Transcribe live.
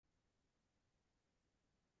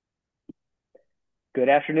Good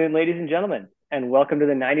afternoon, ladies and gentlemen, and welcome to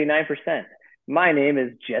the 99%. My name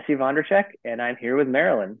is Jesse Vondercheck, and I'm here with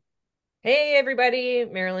Marilyn. Hey everybody,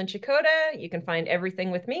 Marilyn Chakota. You can find everything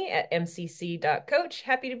with me at mcc.coach.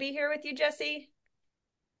 Happy to be here with you, Jesse.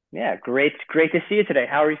 Yeah, great to see you today.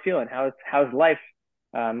 How are you feeling? How's life?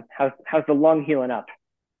 How's the lung healing up?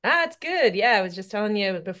 It's good. Yeah, I was just telling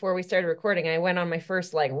you before we started recording, I went on my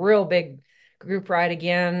first like real big group ride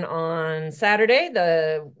again on Saturday,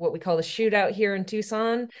 the what we call the shootout here in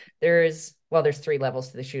Tucson. There's three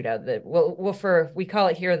levels to the shootout. We call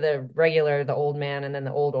it here the regular, the old man, and then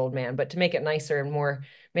the old man. But to make it nicer and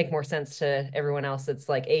make more sense to everyone else, it's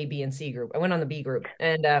like A, B, and C group. I went on the B group,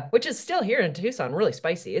 and which is still here in Tucson, really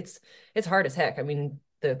spicy. It's hard as heck. I mean,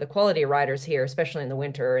 the quality of riders here, especially in the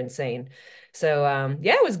winter, are insane. So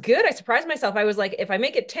yeah, it was good. I surprised myself. I was like, if I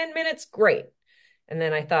make it 10 minutes, great. And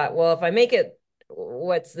then I thought, well, if I make it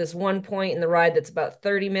what's this one point in the ride that's about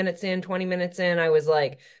 30 minutes in, 20 minutes in, I was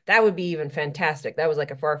like, that would be even fantastic. That was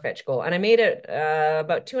like a far-fetched goal. And I made it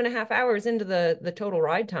about 2.5 hours into the total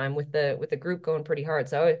ride time with the group going pretty hard.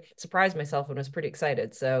 So I surprised myself and was pretty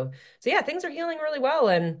excited. So yeah, things are healing really well.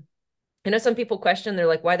 And I know some people question, they're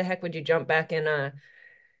like, why the heck would you jump back in a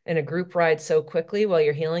group ride so quickly while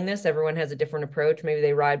you're healing this? Everyone has a different approach. Maybe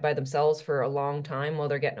they ride by themselves for a long time while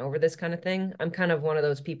they're getting over this kind of thing. I'm kind of one of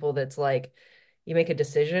those people that's like, you make a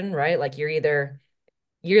decision, right? Like you're either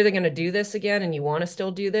going to do this again and you want to still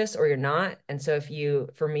do this or you're not. And so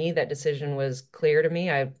for me, that decision was clear to me.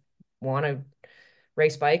 I want to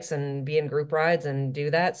race bikes and be in group rides and do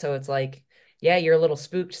that. So it's like, yeah, you're a little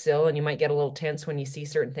spooked still and you might get a little tense when you see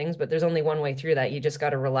certain things, but there's only one way through that. You just got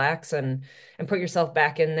to relax and put yourself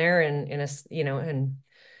back in there and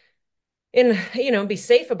in a, be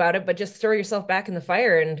safe about it, but just throw yourself back in the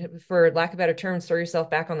fire and for lack of better terms, throw yourself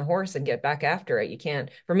back on the horse and get back after it. You can't,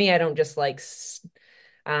 for me, I don't just like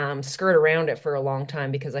skirt around it for a long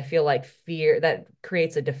time because I feel like fear that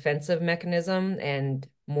creates a defensive mechanism and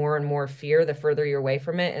more fear the further you're away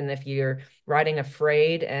from it. And if you're riding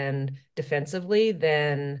afraid and defensively,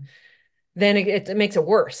 then it makes it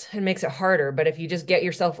worse. It makes it harder. But if you just get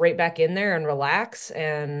yourself right back in there and relax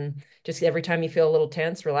and just every time you feel a little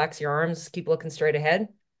tense, relax your arms, keep looking straight ahead,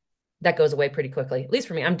 that goes away pretty quickly. At least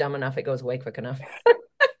for me, I'm dumb enough, it goes away quick enough.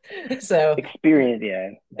 So Experience,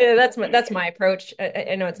 yeah. yeah, that's my approach.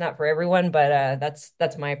 I know it's not for everyone, but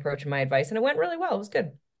that's my approach and my advice, and it went really well. It was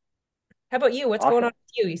good. How about you? What's going on Awesome.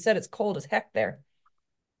 with you? You said it's cold as heck there.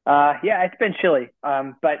 Yeah, it's been chilly.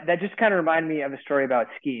 But that just kind of reminded me of a story about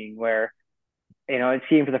skiing where, I'd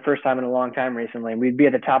skiing for the first time in a long time recently. We'd be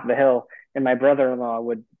at the top of the hill, and my brother-in-law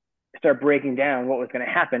would start breaking down what was going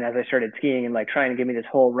to happen as I started skiing and like trying to give me this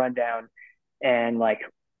whole rundown and like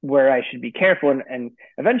where I should be careful. And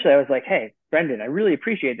eventually I was like, hey, Brendan, I really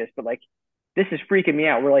appreciate this, but like this is freaking me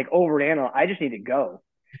out. We're like overanalyzing. I just need to go.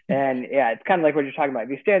 And yeah, it's kind of like what you're talking about. If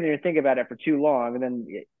you stand there and think about it for too long, and then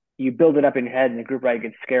you build it up in your head, and the group ride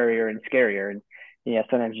gets scarier and scarier. And yeah,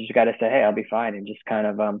 sometimes you just got to say, hey, I'll be fine, and just kind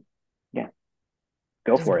of yeah,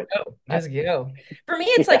 go Just for it. go, just go. For me,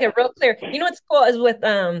 it's like Yeah. a real clear. You know what's cool is with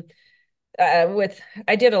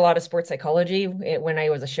I did a lot of sports psychology when I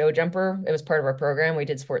was a show jumper. It was part of our program. We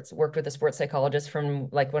did worked with a sports psychologist from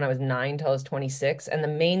like when I was 9 till I was 26. And the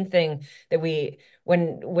main thing that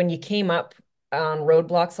when you came up on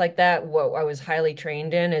roadblocks like that, what I was highly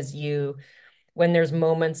trained in is when there's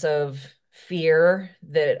moments of fear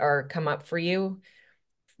that are come up for you,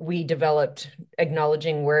 we developed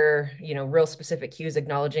acknowledging where, real specific cues,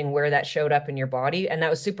 acknowledging where that showed up in your body. And that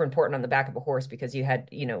was super important on the back of a horse because you had,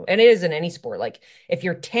 and it is in any sport. Like if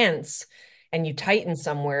you're tense and you tighten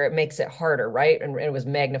somewhere, it makes it harder, right? And it was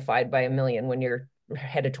magnified by a million when you're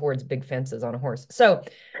headed towards big fences on a horse. So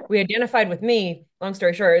we identified with me, long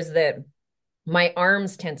story short, is that my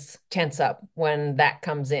arms tense up when that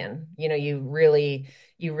comes in. You really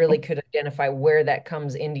could identify where that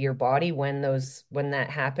comes into your body when that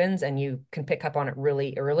happens, and you can pick up on it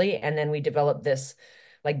really early. And then we developed this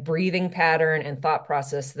like breathing pattern and thought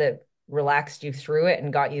process that relaxed you through it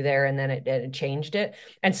and got you there, and then it changed it.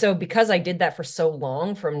 And so because I did that for so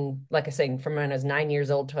long, from like I say, from when I was 9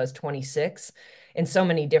 years old to I was 26, in so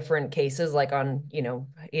many different cases, like you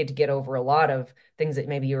had to get over a lot of things that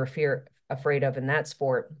maybe you were afraid of in that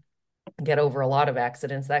sport, get over a lot of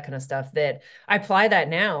accidents, that kind of stuff, that I apply that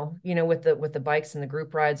now, with the bikes and the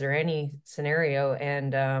group rides or any scenario.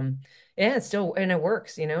 And yeah, it's still, and it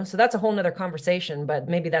works. So that's a whole nother conversation, but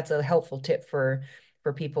maybe that's a helpful tip for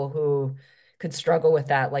people who could struggle with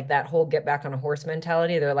that, like that whole get back on a horse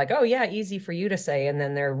mentality. They're like, oh yeah, easy for you to say, and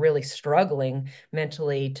then they're really struggling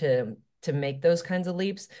mentally to make those kinds of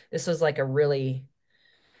leaps. This was like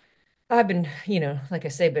I've been, like I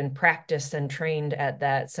say, been practiced and trained at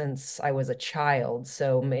that since I was a child.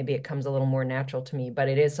 So maybe it comes a little more natural to me, but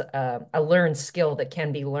it is a learned skill that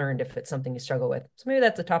can be learned if it's something you struggle with. So maybe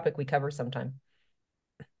that's a topic we cover sometime.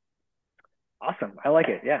 Awesome. I like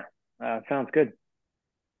it. Yeah. Sounds good.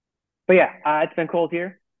 But yeah, it's been cold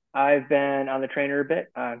here. I've been on the trainer a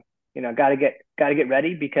bit. Got to get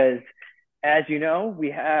ready because, as you know,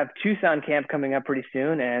 we have Tucson camp coming up pretty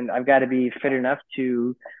soon, and I've got to be fit enough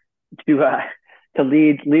to uh, to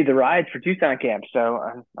lead the rides for Tucson camp.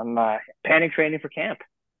 So I'm panic training for camp.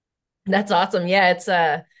 That's awesome. Yeah, it's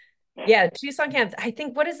yeah, Tucson camp. I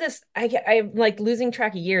think what is this? I'm like losing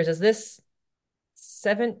track of years. Is this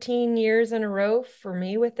 17 years in a row for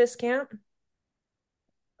me with this camp?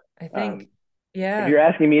 I Um, think. if you're Yeah.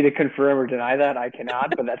 asking me to confirm or deny that, I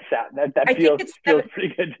cannot. But that I think it's feels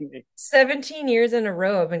pretty good to me. 17 years in a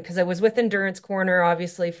row. Because I was with Endurance Corner,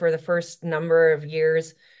 obviously, for the first number of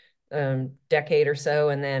years, decade or so,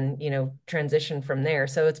 and then, transition from there.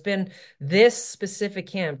 So it's been this specific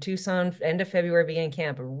camp, Tucson, end of February, beginning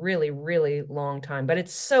camp, a really, really long time. But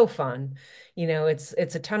it's so fun.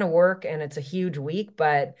 It's a ton of work and it's a huge week,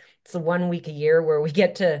 but it's the 1 week a year where we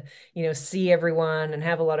get to, see everyone and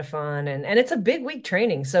have a lot of fun. And it's a big week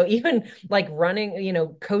training. So even like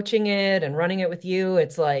running, coaching it and running it with you,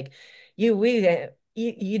 it's like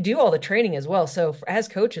you do all the training as well. So as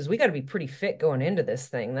coaches, we got to be pretty fit going into this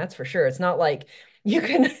thing. That's for sure. It's not like you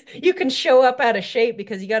can show up out of shape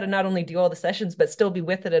because you got to not only do all the sessions, but still be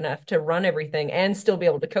with it enough to run everything and still be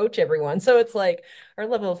able to coach everyone. So it's like our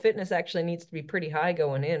level of fitness actually needs to be pretty high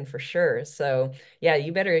going in for sure. So yeah,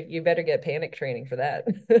 you better get panic training for that.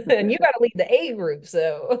 And you got to lead the A group.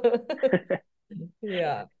 So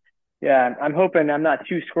yeah. Yeah, I'm hoping I'm not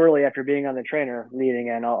too squirrely after being on the trainer leading,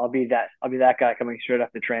 and I'll be that guy coming straight off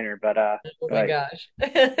the trainer. Oh my But gosh.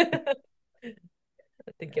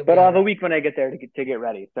 I think you'll but be I'll all have a right. week when I get there to get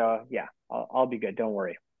ready. So yeah, I'll be good. Don't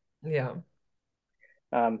worry. Yeah.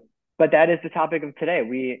 Um, but that is the topic of today.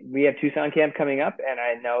 We have Tucson camp coming up, and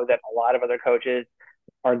I know that a lot of other coaches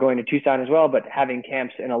are going to Tucson as well, but having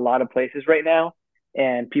camps in a lot of places right now,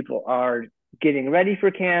 and people are getting ready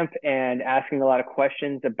for camp and asking a lot of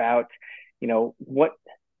questions about,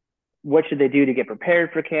 what should they do to get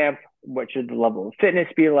prepared for camp? What should the level of fitness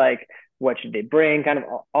be like? What should they bring? Kind of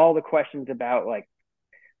all the questions about like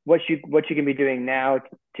what you can be doing now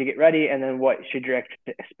to get ready, and then what should your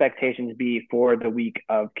expectations be for the week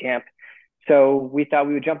of camp. So we thought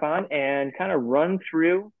we would jump on and kind of run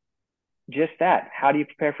through just that. How do you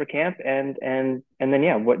prepare for camp, and then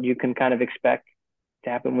yeah, what you can kind of expect to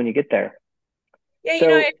happen when you get there. Yeah, So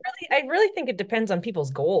I really think it depends on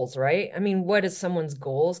people's goals, right? I mean, what is someone's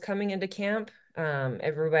goals coming into camp?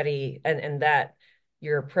 Everybody and that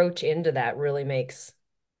your approach into that really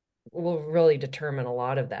will really determine a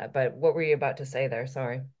lot of that. But what were you about to say there?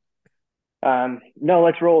 Sorry. No,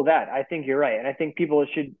 let's roll with that. I think you're right, and I think people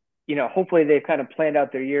should, hopefully they've kind of planned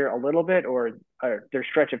out their year a little bit, or their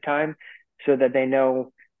stretch of time, so that they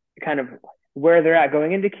know kind of where they're at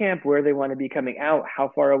going into camp, where they want to be coming out,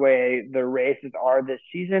 how far away the races are this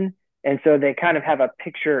season, and so they kind of have a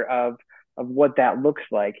picture of what that looks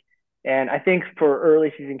like. And I think for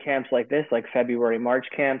early season camps like this, like February, March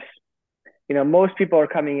camps, most people are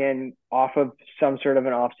coming in off of some sort of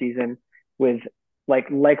an off season with like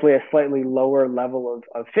likely a slightly lower level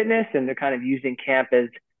of fitness, and they're kind of using camp as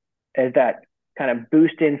that kind of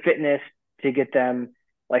boost in fitness to get them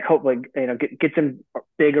like hopefully get some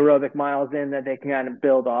big aerobic miles in that they can kind of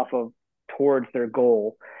build off of towards their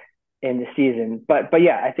goal in the season. But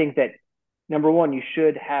yeah, I think that number one, you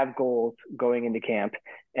should have goals going into camp,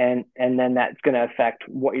 and then that's going to affect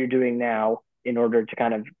what you're doing now in order to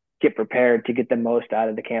kind of get prepared to get the most out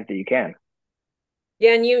of the camp that you can.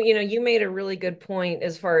 Yeah, and you made a really good point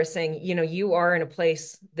as far as saying, you are in a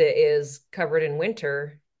place that is covered in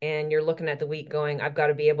winter and you're looking at the week going, I've got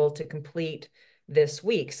to be able to complete this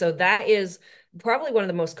week. So that is probably one of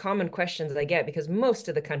the most common questions I get because most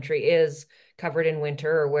of the country is covered in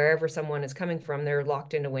winter or wherever someone is coming from, they're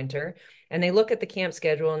locked into winter. And they look at the camp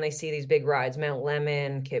schedule and they see these big rides, Mount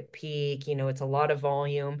Lemmon, Kip Peak, it's a lot of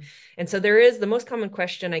volume. And so there is the most common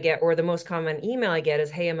question I get, or the most common email I get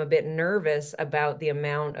is, hey, I'm a bit nervous about the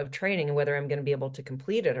amount of training and whether I'm going to be able to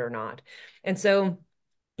complete it or not. And so,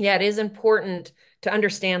 yeah, it is important to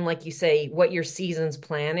understand, like you say, what your season's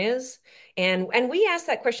plan is. And we ask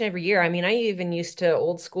that question every year. I mean, I even used to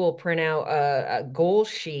old school print out a goal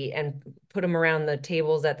sheet and put them around the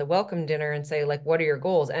tables at the welcome dinner and say, like, what are your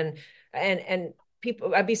goals? And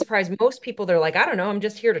people, I'd be surprised. Most people, they're like, I don't know, I'm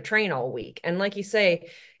just here to train all week. And like you say,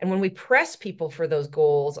 and when we press people for those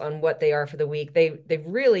goals on what they are for the week, they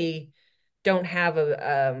really don't have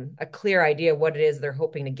a clear idea what it is they're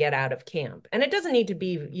hoping to get out of camp. And it doesn't need to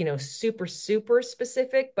be, super, super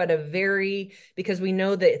specific, but because we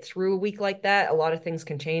know that through a week like that, a lot of things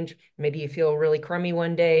can change. Maybe you feel really crummy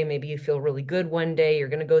one day, maybe you feel really good one day. You're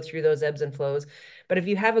going to go through those ebbs and flows. But if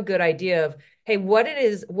you have a good idea of, hey, why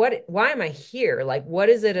am I here? Like, what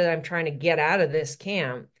is it that I'm trying to get out of this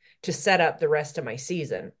camp to set up the rest of my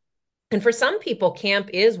season? And for some people, camp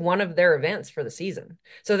is one of their events for the season.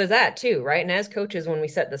 So there's that too, right? And as coaches, when we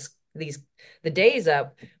set the days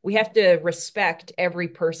up, we have to respect every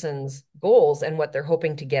person's goals and what they're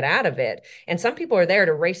hoping to get out of it. And some people are there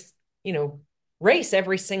to you know, race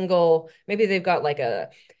every single, maybe they've got like a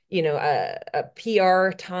PR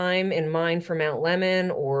time in mind for Mount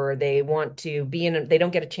Lemon, or they want to they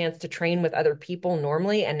don't get a chance to train with other people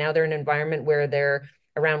normally. And now they're in an environment where they're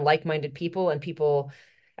around like-minded people and people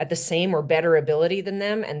at the same or better ability than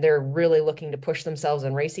them, and they're really looking to push themselves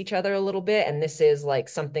and race each other a little bit. And this is like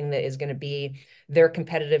something that is going to be their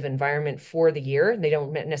competitive environment for the year. They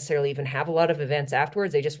don't necessarily even have a lot of events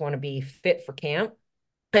afterwards. They just want to be fit for camp.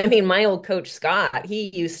 I mean, my old coach Scott, he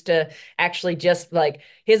used to actually just like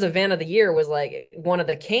his event of the year was like one of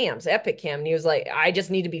the camps, Epic Camp. And he was like, I just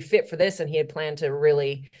need to be fit for this. And he had planned to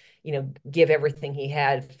really, give everything he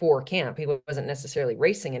had for camp. He wasn't necessarily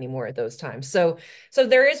racing anymore at those times. So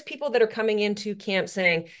there is people that are coming into camp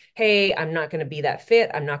saying, hey, I'm not going to be that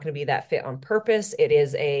fit. I'm not going to be that fit on purpose.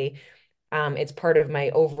 It's part of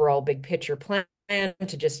my overall big picture plan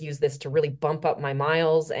to just use this to really bump up my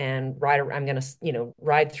miles and I'm going to,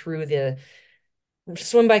 ride through the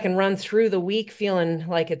swim, bike, and run through the week feeling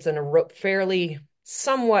like it's fairly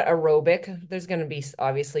somewhat aerobic. There's going to be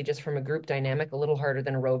obviously just from a group dynamic, a little harder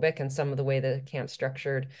than aerobic and some of the way the camp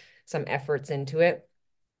structured some efforts into it,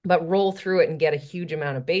 but roll through it and get a huge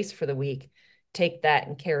amount of base for the week, take that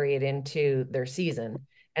and carry it into their season.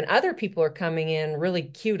 And other people are coming in really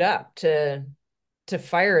queued up to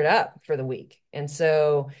fire it up for the week. And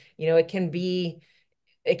so, it can be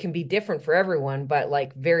different for everyone, but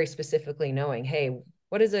like very specifically knowing, hey,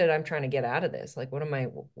 what is it I'm trying to get out of this? Like what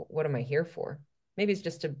am I here for? Maybe it's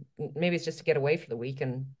just to get away for the week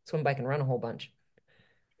and swim, bike, and run a whole bunch.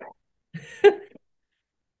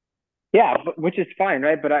 Yeah, which is fine,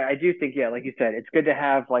 right? But I do think, yeah, like you said, it's good to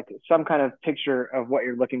have like some kind of picture of what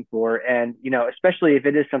you're looking for. And, especially if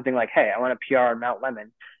it is something like, hey, I want a PR on Mount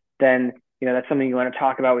Lemon, then, that's something you want to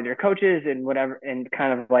talk about with your coaches and whatever, and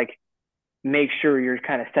kind of like make sure you're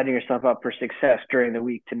kind of setting yourself up for success during the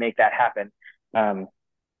week to make that happen. Um,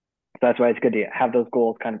 so that's why it's good to have those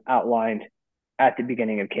goals kind of outlined at the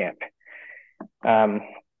beginning of camp. Um,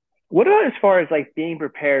 what about as far as like being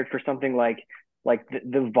prepared for something like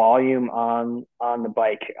the volume on the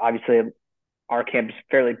bike? Obviously, our camp is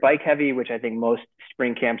fairly bike heavy, which I think most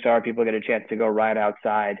spring camps are. People get a chance to go ride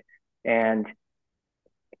outside, and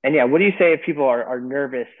and yeah, what do you say if people are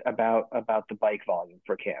nervous about the bike volume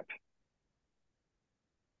for camp?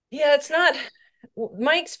 Yeah, it's not,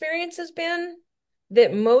 my experience has been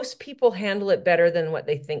that most people handle it better than what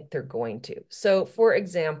they think they're going to. So, for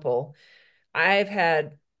example, I've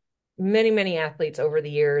had many, many athletes over the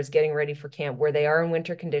years getting ready for camp where they are in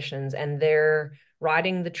winter conditions and they're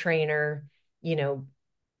riding the trainer, you know,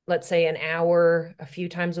 let's say an hour a few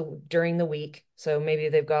times during the week. So maybe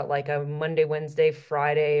they've got like a Monday, Wednesday,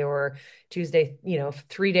 Friday, or Tuesday,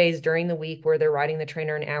 3 days during the week where they're riding the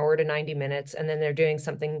trainer an hour to 90 minutes. And then they're doing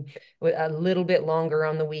something a little bit longer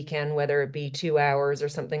on the weekend, whether it be 2 hours or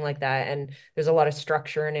something like that. And there's a lot of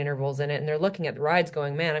structure and intervals in it. And they're looking at the rides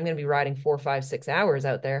going, man, I'm going to be riding 4, 5, 6 hours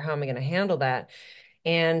out there. How am I going to handle that?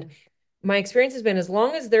 And my experience has been as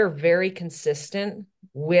long as they're very consistent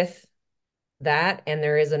with that and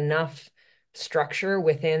there is enough structure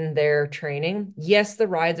within their training, yes, the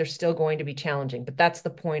rides are still going to be challenging, but that's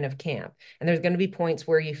the point of camp. And there's going to be points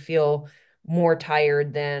where you feel more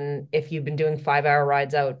tired than if you've been doing 5 hour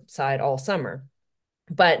rides outside all summer.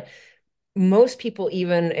 But most people,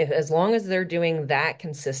 even if as long as they're doing that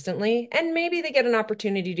consistently, and maybe they get an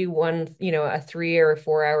opportunity to do one, a 3 or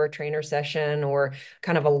 4 hour trainer session, or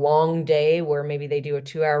kind of a long day where maybe they do a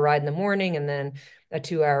 2 hour ride in the morning and then a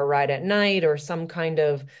 2 hour ride at night, or some kind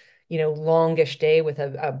of longish day with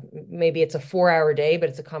maybe it's a 4 hour day, but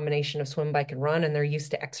it's a combination of swim, bike, and run, and they're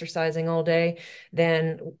used to exercising all day,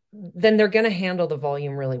 then they're going to handle the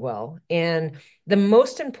volume really well. And the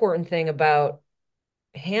most important thing about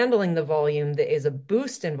handling the volume that is a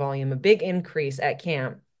boost in volume, a big increase at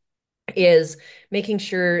camp, is making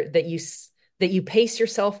sure that you pace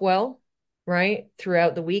yourself well, right,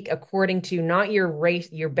 throughout the week, according to not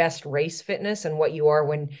your best race fitness and what you are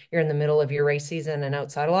when you're in the middle of your race season and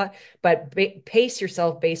outside a lot, but pace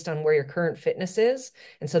yourself based on where your current fitness is.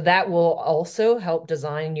 And so that will also help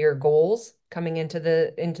design your goals coming into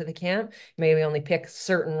the camp. Maybe only pick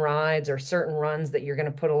certain rides or certain runs that you're going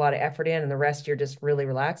to put a lot of effort in, and the rest you're just really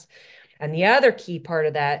relaxed. And the other key part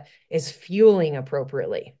of that is fueling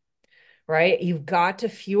appropriately, right? You've got to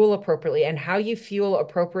fuel appropriately, and how you fuel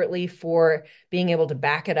appropriately for being able to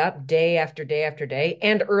back it up day after day after day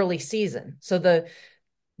and early season. So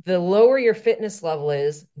the lower your fitness level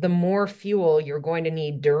is, the more fuel you're going to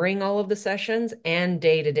need during all of the sessions and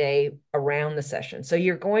day to day around the session. So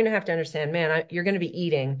you're going to have to understand, man, you're going to be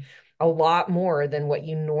eating a lot more than what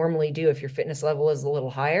you normally do if your fitness level is a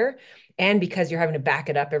little higher, and because you're having to back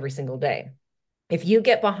it up every single day. If you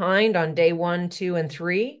get behind on day 1, 2, and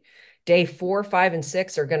 3, day 4, 5, and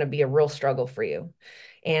 6 are going to be a real struggle for you.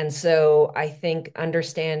 And so I think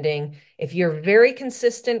understanding, if you're very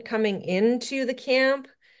consistent coming into the camp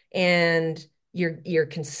and you're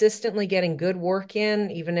consistently getting good work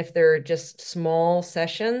in, even if they're just small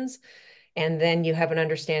sessions, and then you have an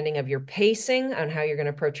understanding of your pacing on how you're going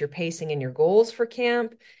to approach your pacing and your goals for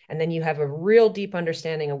camp, and then you have a real deep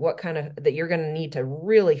understanding of what kind of that you're going to need to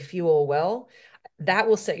really fuel well, that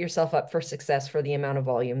will set yourself up for success for the amount of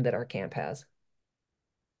volume that our camp has.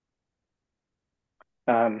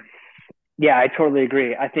 Um, yeah, I totally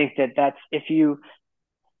agree. I think that that's if you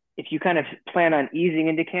kind of plan on easing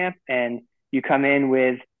into camp and you come in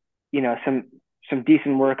with, some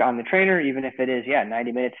decent work on the trainer, even if it is,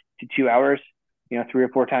 90 minutes to 2 hours, 3 or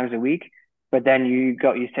 4 times a week. But then you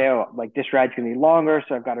say, oh, like this ride's going to be longer.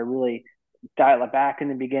 So I've got to really dial it back in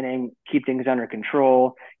the beginning, keep things under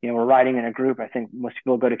control. We're riding in a group. I think most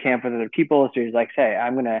people go to camp with other people. So he's like, say,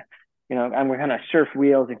 I'm going to kind of surf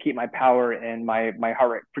wheels and keep my power and my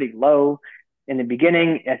heart rate pretty low in the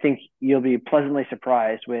beginning. I think you'll be pleasantly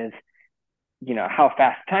surprised with how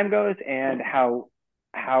fast time goes and how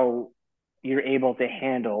you're able to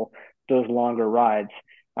handle those longer rides.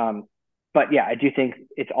 But yeah, I do think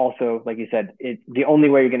it's also, like you said, the only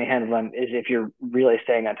way you're going to handle them is if you're really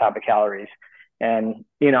staying on top of calories. And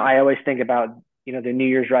I always think about the New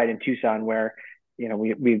Year's ride in Tucson where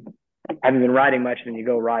we haven't been riding much, and then you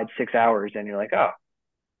go ride 6 hours, and you're like, oh,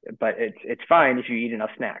 but it's fine if you eat enough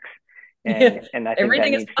snacks. Yeah, And I think that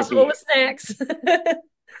everything is needs to possible be, with snacks.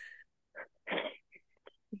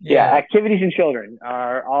 yeah, Yeah. activities and children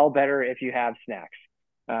are all better if you have snacks.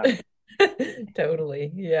 Um,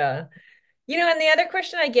 Totally. Yeah. And the other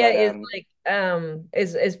question I get but is like,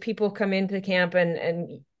 as people come into camp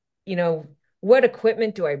and you know, what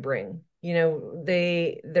equipment do I bring?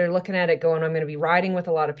 They're looking at it going, I'm going to be riding with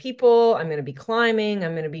a lot of people, I'm going to be climbing,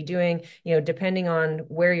 I'm going to be doing, depending on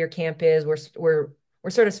where your camp is, we're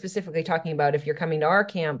sort of specifically talking about if you're coming to our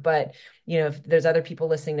camp, but if there's other people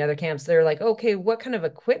listening to other camps, they're like, okay, what kind of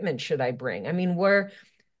equipment should I bring? I mean, where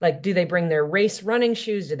like, do they bring their race running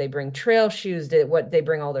shoes? Do they bring trail shoes? What they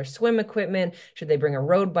bring all their swim equipment? Should they bring a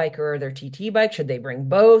road bike or their TT bike? Should they bring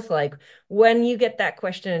both? Like, when you get that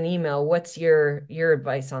question in email, what's your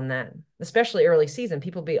advice on that? Especially early season,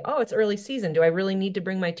 people be, oh, it's early season. Do I really need to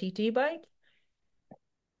bring my TT bike?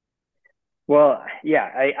 Well,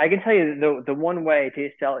 yeah, I can tell you the one way to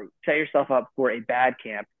set yourself up for a bad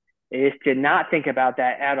camp is to not think about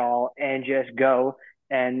that at all and just go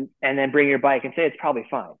and then bring your bike and say it's probably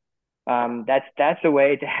fine. That's a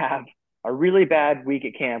way to have a really bad week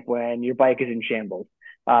at camp when your bike is in shambles.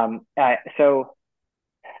 So,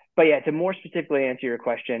 but yeah, to more specifically answer your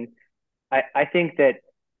question, I think that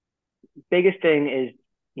biggest thing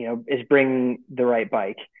is bringing the right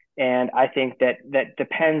bike. And I think that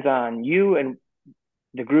depends on you and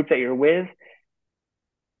the group that you're with.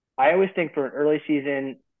 I always think for an early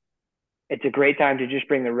season, it's a great time to just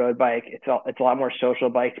bring the road bike. It's a lot more social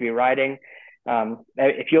bike to be riding.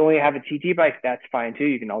 If you only have a TT bike, that's fine too.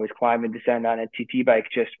 You can always climb and descend on a TT bike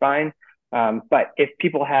just fine. But if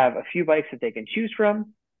people have a few bikes that they can choose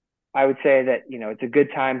from, I would say that it's a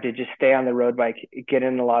good time to just stay on the road bike, get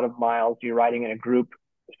in a lot of miles. You're riding in a group,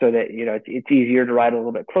 so that it's easier to ride a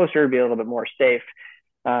little bit closer, be a little bit more safe.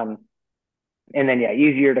 Um, and then yeah,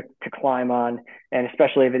 easier to climb on, and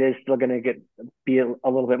especially if it is still going to be a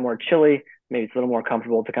little bit more chilly, maybe it's a little more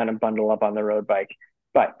comfortable to kind of bundle up on the road bike.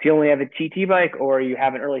 But if you only have a TT bike, or you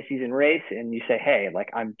have an early season race and you say, hey,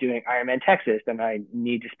 like I'm doing Ironman Texas and I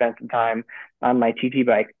need to spend some time on my TT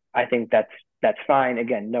bike, I think that's fine.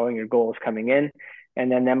 Again, knowing your goals coming in, and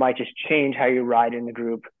then that might just change how you ride in the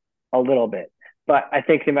group a little bit. But I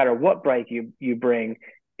think no matter what bike you bring,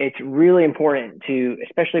 it's really important to,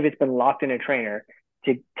 especially if it's been locked in a trainer,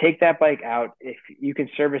 to take that bike out. If you can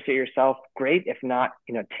service it yourself, great. If not,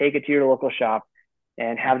 take it to your local shop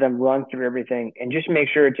and have them run through everything and just make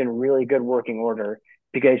sure it's in really good working order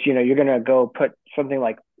because, you're going to go put something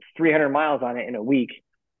like 300 miles on it in a week.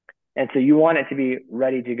 And so you want it to be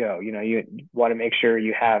ready to go. You want to make sure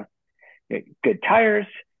you have good tires.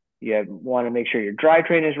 You want to make sure your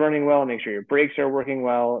drivetrain is running well, make sure your brakes are working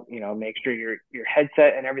well, make sure your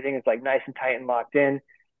headset and everything is like nice and tight and locked in.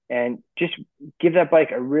 And just give that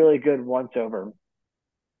bike a really good once over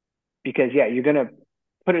because yeah, you're gonna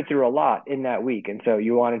put it through a lot in that week. And so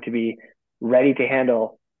you want it to be ready to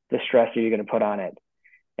handle the stress that you're gonna put on it.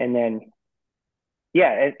 And then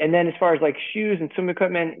yeah, and then as far as like shoes and swim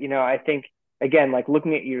equipment, I think again, like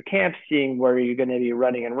looking at your camp, seeing where you're gonna be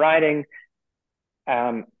running and riding,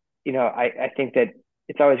 um, I think that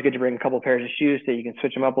it's always good to bring a couple of pairs of shoes so you can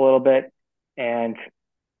switch them up a little bit. And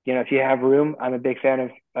if you have room, I'm a big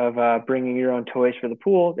fan of bringing your own toys for the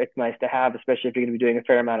pool. It's nice to have, especially if you're going to be doing a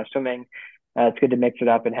fair amount of swimming. It's good to mix it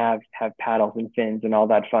up and have paddles and fins and all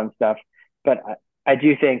that fun stuff. But I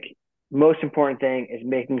do think most important thing is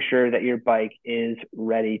making sure that your bike is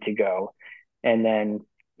ready to go, and then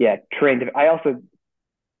yeah, train. I also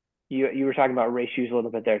you were talking about race shoes a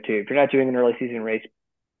little bit there too. If you're not doing an early season race,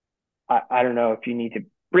 I don't know if you need to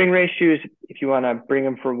bring race shoes. If you want to bring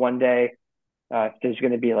them for one day, if there's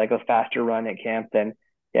going to be like a faster run at camp, then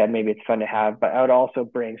yeah, maybe it's fun to have. But I would also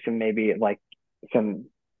bring some maybe like some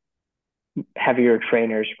heavier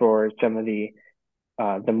trainers for some of the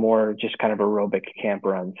more just kind of aerobic camp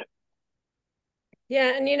runs.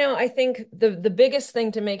 Yeah, and I think the biggest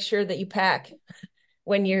thing to make sure that you pack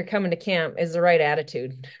when you're coming to camp is the right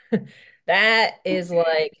attitude. That is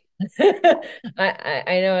like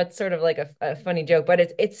I know it's sort of like a funny joke, but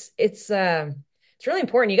it's really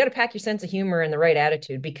important. You got to pack your sense of humor and the right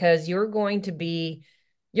attitude because you're going to be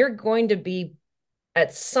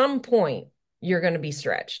at some point you're going to be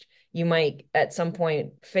stretched. You might at some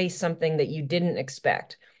point face something that you didn't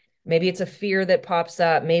expect. Maybe it's a fear that pops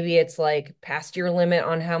up. Maybe it's like past your limit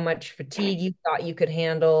on how much fatigue you thought you could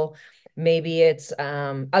handle. Maybe it's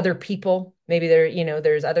other people. Maybe there's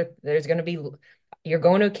going to be, you're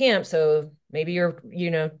going to a camp. So maybe you're,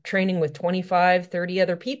 training with 25, 30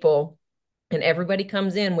 other people, and everybody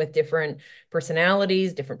comes in with different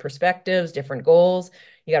personalities, different perspectives, different goals.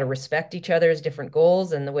 You got to respect each other's different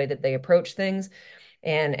goals and the way that they approach things,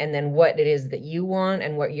 and then what it is that you want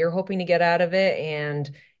and what you're hoping to get out of it,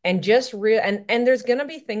 and just real and there's going to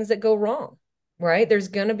be things that go wrong, right? There's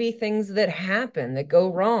going to be things that happen that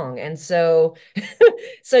go wrong, and so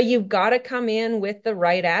you've got to come in with the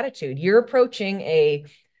right attitude. You're approaching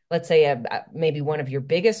let's say maybe one of your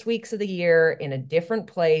biggest weeks of the year in a different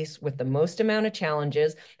place with the most amount of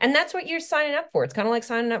challenges, and that's what you're signing up for. It's kind of like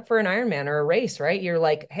signing up for an Ironman or a race, right? You're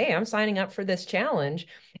like, hey, I'm signing up for this challenge.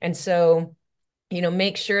 And so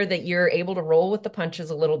make sure that you're able to roll with the punches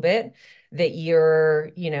a little bit, that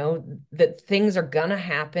that things are gonna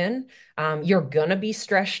happen. You're gonna be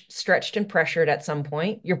stretched and pressured at some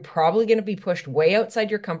point. You're probably gonna be pushed way outside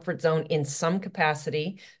your comfort zone in some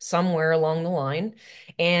capacity, somewhere along the line.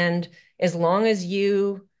 And as long as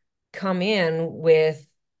you come in with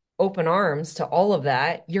open arms to all of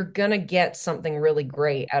that, you're gonna get something really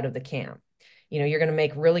great out of the camp. You're going to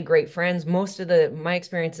make really great friends. My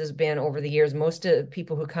experience has been over the years, most of the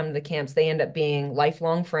people who come to the camps, they end up being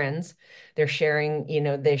lifelong friends. They're sharing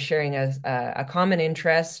a common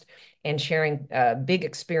interest and sharing a big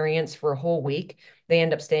experience for a whole week. They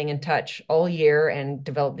end up staying in touch all year and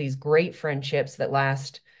develop these great friendships that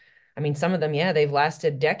last. I mean, some of them, yeah, they've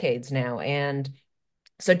lasted decades now. And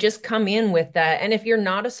so just come in with that. And if you're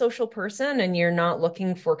not a social person and you're not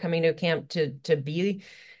looking for coming to a camp to be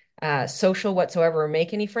social whatsoever or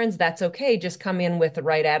make any friends, that's okay. Just come in with the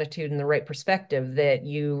right attitude and the right perspective, that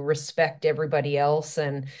you respect everybody else,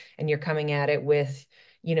 and you're coming at it with,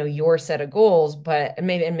 your set of goals, but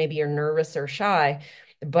maybe you're nervous or shy,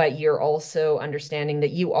 but you're also understanding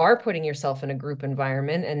that you are putting yourself in a group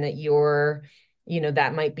environment, and that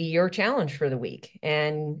that might be your challenge for the week,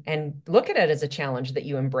 and look at it as a challenge that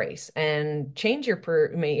you embrace and change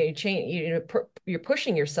change, you're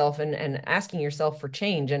pushing yourself and asking yourself for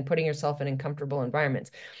change and putting yourself in uncomfortable environments.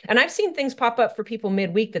 And I've seen things pop up for people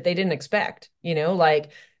midweek that they didn't expect,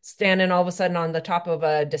 like standing all of a sudden on the top of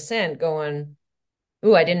a descent going,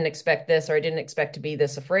 ooh, I didn't expect this, or I didn't expect to be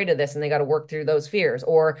this afraid of this. And they got to work through those fears.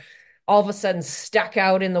 Or all of a sudden stuck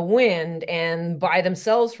out in the wind and by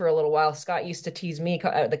themselves for a little while. Scott used to tease me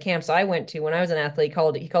at the camps I went to when I was an athlete,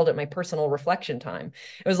 he called it my personal reflection time.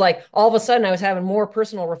 It was like all of a sudden I was having more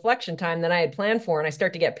personal reflection time than I had planned for. And I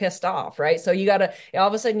start to get pissed off, right? So all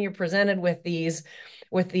of a sudden you're presented with these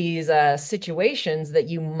with these situations that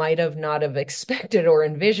you might have not have expected or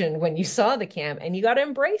envisioned when you saw the camp. And you got to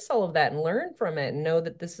embrace all of that and learn from it and know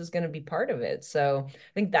that this is going to be part of it. So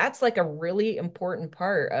I think that's like a really important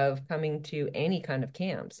part of coming to any kind of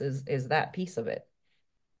camps is that piece of it.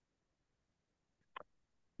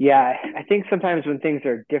 Yeah, I think sometimes when things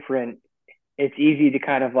are different, it's easy to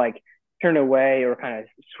kind of like turn away or kind of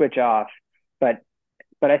switch off.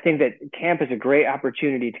 But I think that camp is a great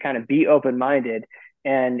opportunity to kind of be open minded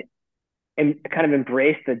and kind of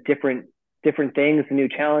embrace the different things, the new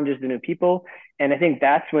challenges, the new people. And I think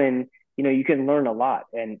that's when you can learn a lot.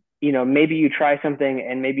 And maybe you try something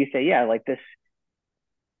and maybe you say, yeah, like this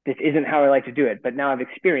isn't how I like to do it, but now I've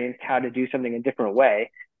experienced how to do something a different way,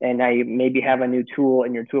 and now you maybe have a new tool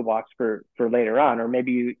in your toolbox for later on, or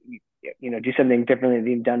maybe you do something differently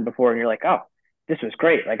than you've done before, and you're like, oh, this was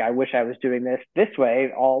great. Like I wish I was doing this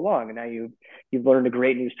way all along, and now you've learned a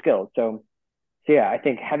great new skill. So yeah, I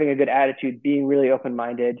think having a good attitude, being really open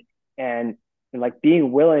minded, and like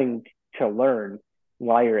being willing to learn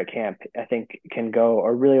while you're at camp, I think can go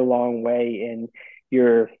a really long way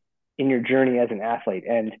your in your journey as an athlete.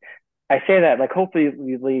 And I say that like hopefully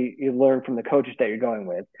you learn from the coaches that you're going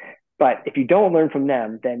with. But if you don't learn from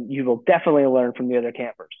them, then you will definitely learn from the other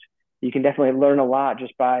campers. You can definitely learn a lot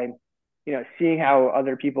just by, seeing how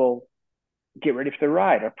other people get ready for the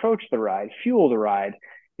ride, approach the ride, fuel the ride,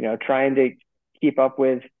 trying to keep up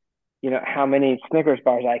with, how many Snickers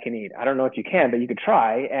bars I can eat. I don't know if you can, but you could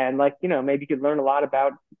try. And like, maybe you could learn a lot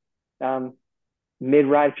about um,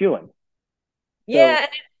 mid-ride fueling. So, Yeah. so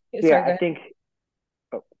yeah, Sorry, go I ahead. think,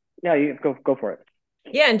 oh, no, you go for it.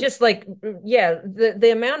 Yeah, and just like yeah,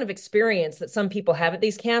 the amount of experience that some people have at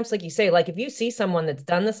these camps, like you say, like if you see someone that's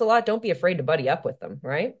done this a lot, don't be afraid to buddy up with them,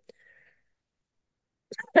 right?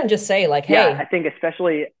 And just say like, Yeah, hey, I think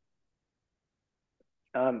especially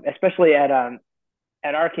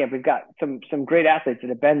at our camp, we've got some great athletes that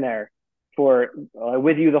have been there for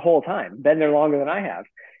with you the whole time, been there longer than I have,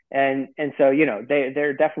 and so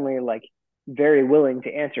they're definitely like very willing to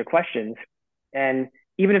answer questions, and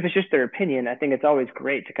even if it's just their opinion, I think it's always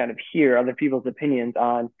great to kind of hear other people's opinions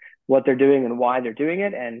on what they're doing and why they're doing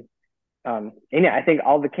it, and yeah, I think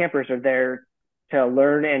all the campers are there to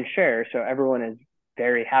learn and share, so everyone is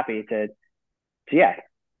very happy to yeah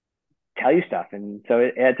tell you stuff, and so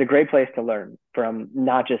it's a great place to learn from,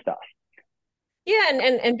 not just us.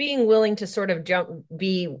 yeah, and being willing to sort of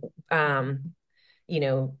be um, you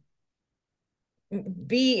know,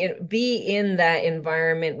 be in that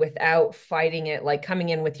environment without fighting it, like coming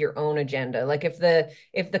in with your own agenda. Like if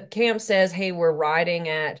the camp says, hey,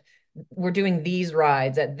 we're doing these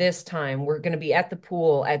rides at this time, we're going to be at the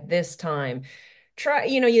pool at this time, try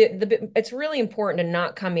it's really important to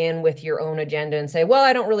not come in with your own agenda and say, well,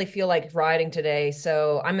 I don't really feel like riding today,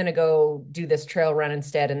 so I'm going to go do this trail run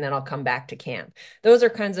instead, and then I'll come back to camp. Those are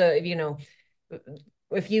kinds of,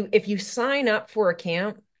 if you sign up for a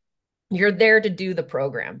camp, you're there to do the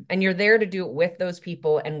program, and you're there to do it with those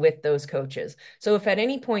people and with those coaches. So if at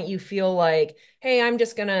any point you feel like, hey, I'm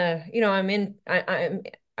just gonna,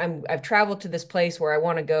 I've traveled to this place where I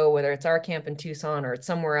want to go, whether it's our camp in Tucson or it's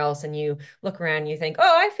somewhere else, and you look around and you think, oh,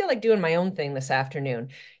 I feel like doing my own thing this afternoon,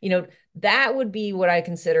 that would be what I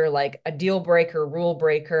consider like a deal breaker, rule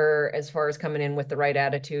breaker, as far as coming in with the right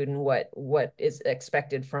attitude and what is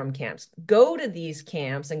expected from camps. Go to these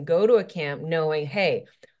camps and go to a camp knowing, hey,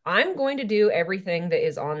 I'm going to do everything that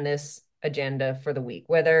is on this agenda for the week.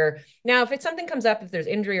 Whether now, if it's something comes up, if there's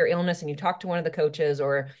injury or illness and you talk to one of the coaches,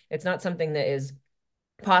 or it's not something that is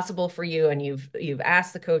possible for you and you've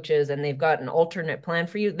asked the coaches and they've got an alternate plan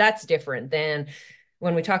for you, that's different than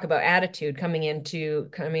when we talk about attitude coming into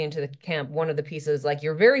the camp. One of the pieces, like,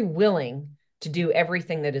 you're very willing to do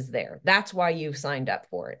everything that is there. That's why you've signed up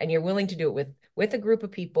for it, and you're willing to do it with a group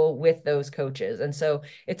of people, with those coaches. And so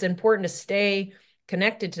it's important to stay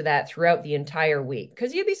connected to that throughout the entire week,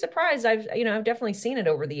 because you'd be surprised. I've definitely seen it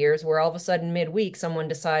over the years where all of a sudden midweek someone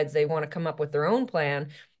decides they want to come up with their own plan,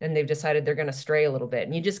 and they've decided they're going to stray a little bit,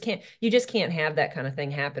 and you just can't have that kind of thing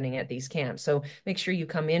happening at these camps. So make sure you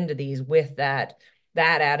come into these with that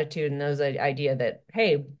attitude and those idea that,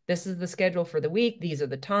 hey, this is the schedule for the week, these are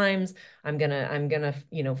the times, I'm gonna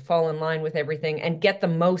fall in line with everything and get the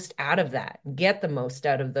most out of that, get the most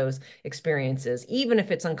out of those experiences, even if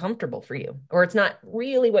it's uncomfortable for you or it's not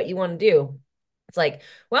really what you want to do. It's like,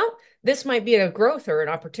 well, this might be a growth or an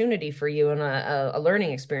opportunity for you and a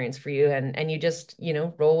learning experience for you, and you just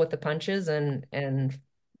roll with the punches and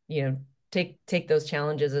you know take those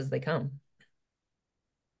challenges as they come.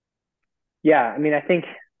 Yeah, I mean, I think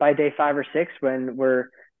by day 5 or 6, when we're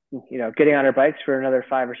getting on our bikes for another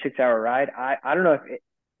 5 or 6 hour ride, I don't know if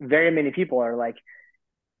very many people are like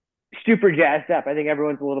super jazzed up. I think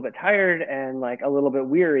everyone's a little bit tired and like a little bit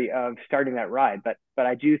weary of starting that ride. But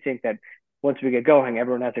I do think that once we get going,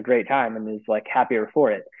 everyone has a great time and is like happier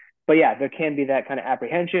for it. But yeah, there can be that kind of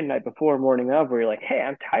apprehension night before, morning of, where you're like, hey,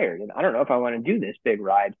 I'm tired and I don't know if I want to do this big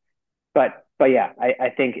ride. But yeah,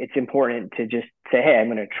 I think it's important to just say, hey, I'm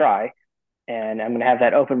going to try and I'm going to have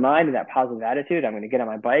that open mind and that positive attitude. I'm going to get on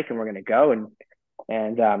my bike and we're going to go and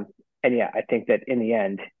and yeah, I think that in the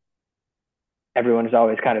end, everyone is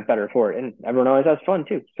always kind of better for it, and everyone always has fun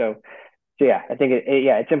too. So yeah, I think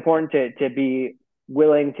yeah, it's important to be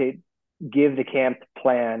willing to give the camp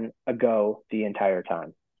plan a go the entire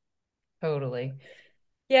time. Totally.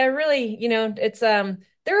 Yeah, really, it's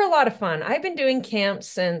they're a lot of fun. I've been doing camps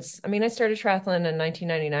since, I mean, I started triathlon in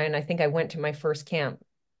 1999. I think I went to my first camp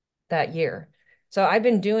that year. So I've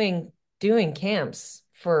been doing camps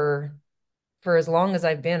for as long as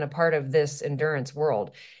I've been a part of this endurance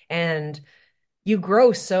world. And you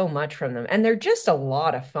grow so much from them. And they're just a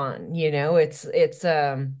lot of fun, it's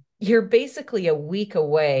you're basically a week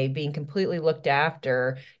away being completely looked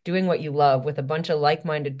after, doing what you love with a bunch of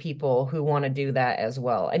like-minded people who want to do that as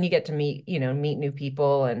well. And you get to meet new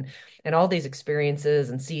people and all these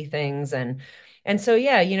experiences and see things and so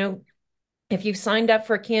yeah, if you've signed up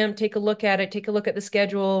for a camp, take a look at it, take a look at the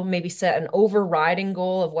schedule, maybe set an overriding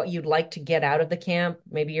goal of what you'd like to get out of the camp.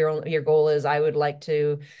 Maybe your goal is I would like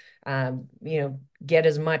to get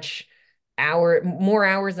as much more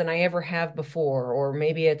hours than I ever have before. Or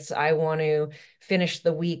maybe it's I want to finish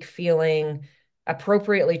the week feeling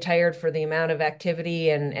appropriately tired for the amount of activity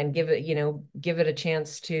and give it a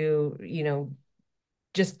chance to,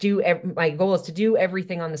 just my goal is to do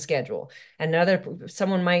everything on the schedule. Another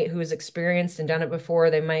someone might who's experienced and done it before,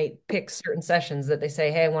 they might pick certain sessions that they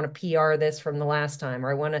say, hey, I want to PR this from the last time,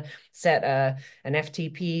 or I want to set an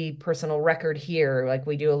FTP personal record here, like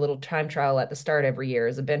we do a little time trial at the start every year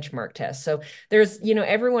as a benchmark test. So there's,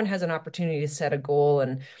 everyone has an opportunity to set a goal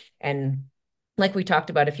and like we talked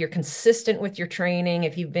about, if you're consistent with your training,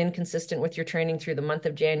 if you've been consistent with your training through the month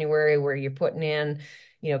of January, where you're putting in,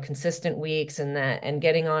 consistent weeks and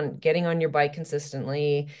getting on your bike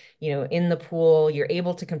consistently, in the pool, you're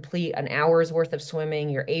able to complete an hour's worth of swimming,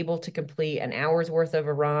 you're able to complete an hour's worth of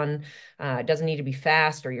a run. It doesn't need to be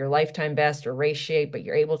fast or your lifetime best or race shape, but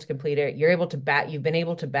you're able to complete it. You've been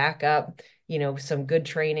able to back up, some good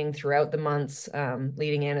training throughout the months,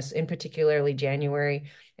 leading in particularly January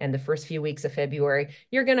and the first few weeks of February.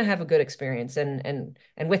 You're going to have a good experience, and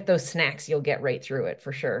with those snacks, you'll get right through it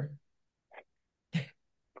for sure.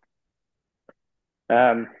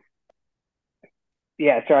 Um,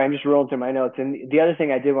 yeah, sorry, I'm just rolling through my notes. And the other thing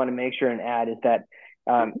I did want to make sure and add is that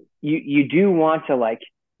you do want to like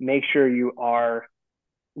make sure you are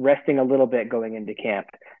resting a little bit going into camp,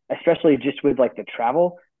 especially just with like the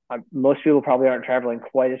travel. Most people probably aren't traveling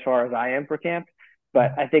quite as far as I am for camp,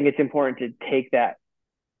 but I think it's important to take that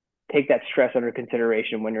stress under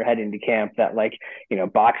consideration when you're heading to camp, that like,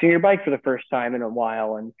 boxing your bike for the first time in a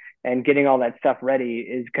while and getting all that stuff ready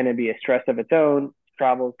is going to be a stress of its own.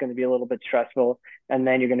 Travel is going to be a little bit stressful, and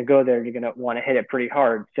then you're going to go there and you're going to want to hit it pretty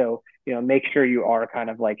hard. So make sure you are kind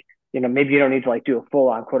of like, maybe you don't need to like do a full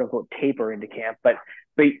on quote unquote taper into camp, but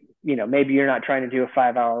maybe you're not trying to do a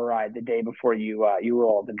 5 hour ride the day before you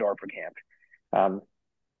roll the door for camp. um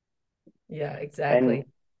Yeah, and exactly.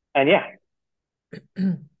 and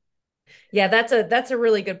yeah. Yeah, that's a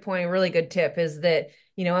really good point, really good tip is that,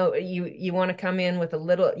 you want to come in with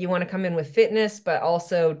you want to come in with fitness, but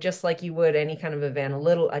also just like you would any kind of event,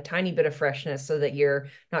 a tiny bit of freshness so that you're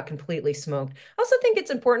not completely smoked. I also think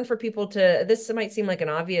it's important for people this might seem like an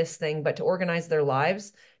obvious thing, but to organize their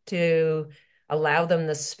lives to allow them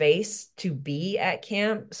the space to be at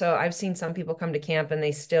camp. So I've seen some people come to camp and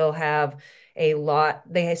they still have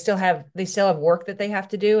they still have work that they have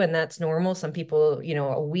to do, and that's normal. Some people,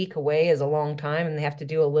 a week away is a long time and they have to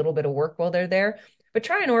do a little bit of work while they're there. But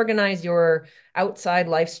try and organize your outside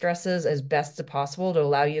life stresses as best as possible to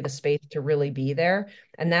allow you the space to really be there,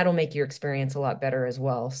 and that'll make your experience a lot better as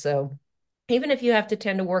well. So even if you have to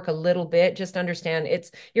tend to work a little bit, just understand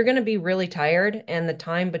you're going to be really tired and the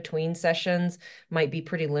time between sessions might be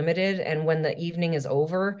pretty limited. And when the evening is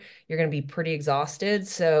over, you're going to be pretty exhausted.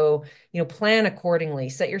 So, plan accordingly,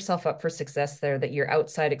 set yourself up for success there, that your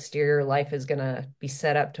outside exterior life is going to be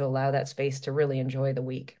set up to allow that space to really enjoy the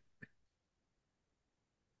week.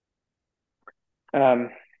 Um,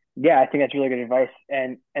 yeah, I think that's really good advice.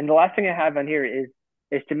 And the last thing I have on here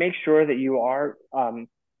is to make sure that you are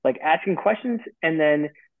like asking questions, and then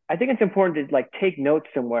I think it's important to like take notes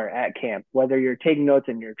somewhere at camp, whether you're taking notes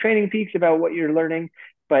in your training peaks about what you're learning,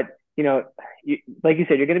 but like you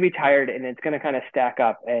said, you're going to be tired and it's going to kind of stack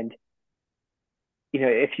up. And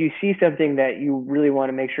if you see something that you really want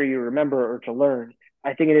to make sure you remember or to learn,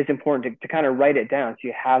 I think it is important to kind of write it down so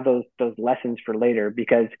you have those lessons for later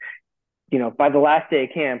because, by the last day of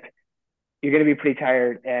camp, you're going to be pretty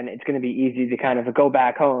tired and it's going to be easy to kind of go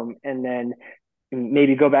back home and then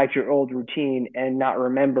maybe go back to your old routine and not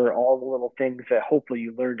remember all the little things that hopefully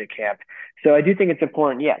you learned at camp. So I do think it's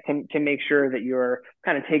important, yeah, to make sure that you're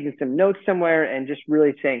kind of taking some notes somewhere and just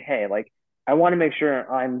really saying, hey, like I want to make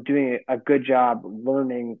sure I'm doing a good job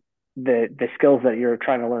learning the skills that you're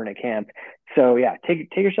trying to learn at camp. So yeah,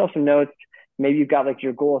 take yourself some notes. Maybe you've got like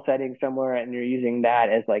your goal setting somewhere and you're using that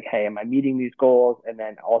as like, hey, am I meeting these goals? And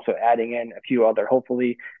then also adding in a few other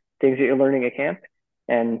hopefully things that you're learning at camp.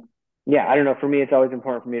 And yeah, I don't know. For me, it's always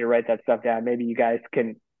important for me to write that stuff down. Maybe you guys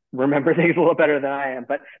can remember things a little better than I am.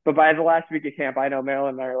 But by the last week of camp, I know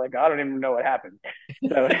Marilyn and I are like, I don't even know what happened.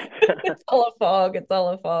 So It's all a fog. It's all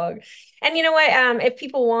a fog. And you know what? If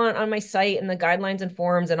people want on my site and the guidelines and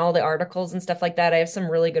forums and all the articles and stuff like that, I have some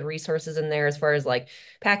really good resources in there as far as like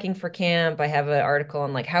packing for camp. I have an article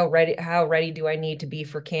on like how ready do I need to be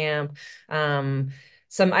for camp.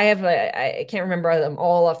 I have I can't remember them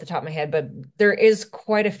all off the top of my head, but there is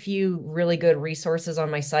quite a few really good resources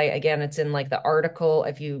on my site. Again, it's in like the article.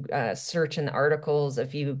 If you search in the articles,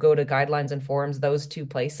 if you go to guidelines and forums, those two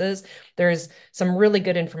places, there's some really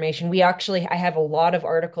good information. I have a lot of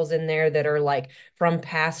articles in there that are like from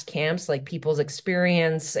past camps, like people's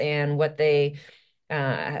experience and what they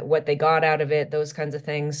got out of it, those kinds of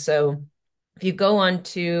things. So if you go on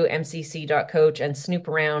to mcc.coach and snoop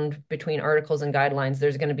around between articles and guidelines,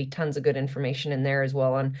 there's going to be tons of good information in there as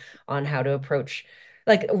well on how to approach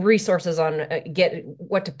like resources on get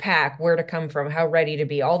what to pack, where to come from, how ready to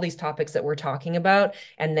be, all these topics that we're talking about,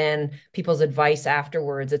 and then people's advice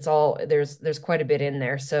afterwards. It's all there's quite a bit in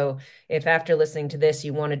there. So if after listening to this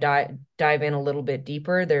you want to dive in a little bit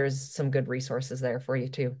deeper, there's some good resources there for you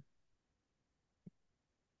too.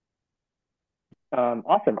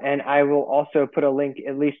 awesome. And I will also put a link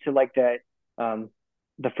at least to like um,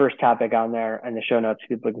 the first topic on there and the show notes.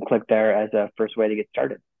 People can click there as a first way to get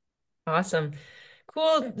started. Awesome.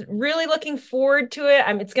 Cool. Really looking forward to it.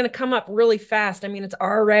 It's going to come up really fast. It's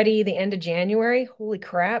already the end of January. Holy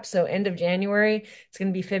crap. So end of January, it's going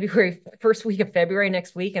to be February, first week of February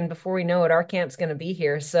next week. And before we know it, our camp's going to be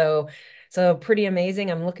here. So pretty amazing.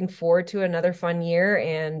 I'm looking forward to another fun year.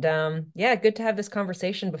 And yeah, good to have this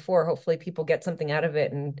conversation before. Hopefully people get something out of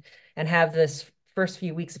it and have this first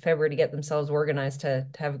few weeks of February to get themselves organized to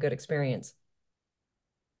have a good experience.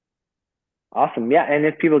 Awesome. Yeah. And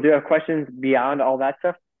if people do have questions beyond all that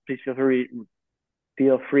stuff, please feel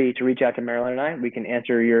free to reach out to Marilyn and I. We can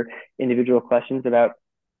answer your individual questions about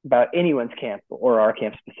anyone's camp or our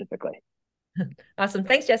camp specifically. Awesome.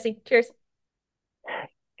 Thanks, Jesse. Cheers.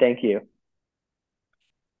 Thank you.